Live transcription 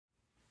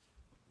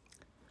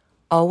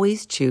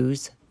Always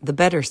choose the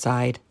better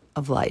side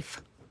of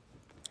life.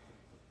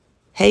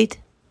 Hate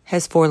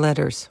has 4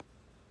 letters.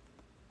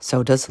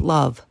 So does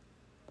love.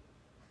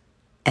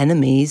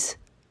 Enemies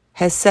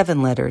has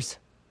 7 letters.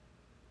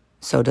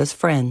 So does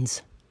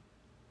friends.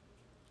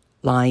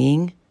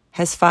 Lying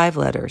has 5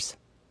 letters.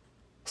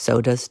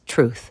 So does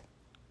truth.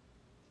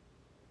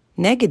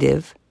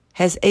 Negative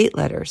has 8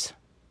 letters.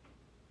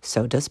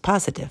 So does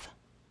positive.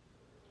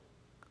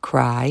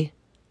 Cry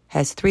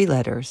has 3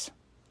 letters.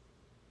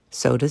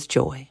 So does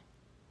joy.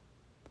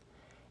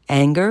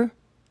 Anger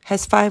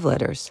has 5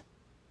 letters.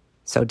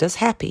 So does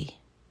happy.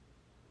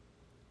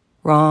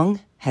 Wrong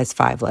has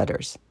 5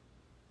 letters.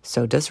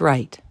 So does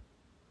right.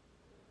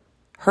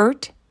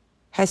 Hurt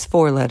has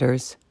 4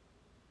 letters.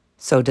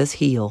 So does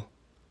heal.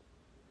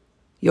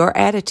 Your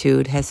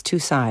attitude has 2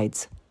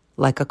 sides,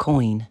 like a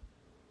coin.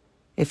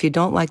 If you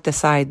don't like the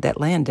side that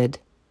landed,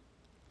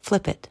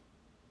 flip it.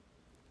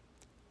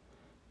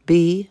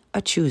 Be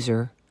a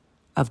chooser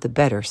of the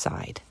better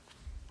side.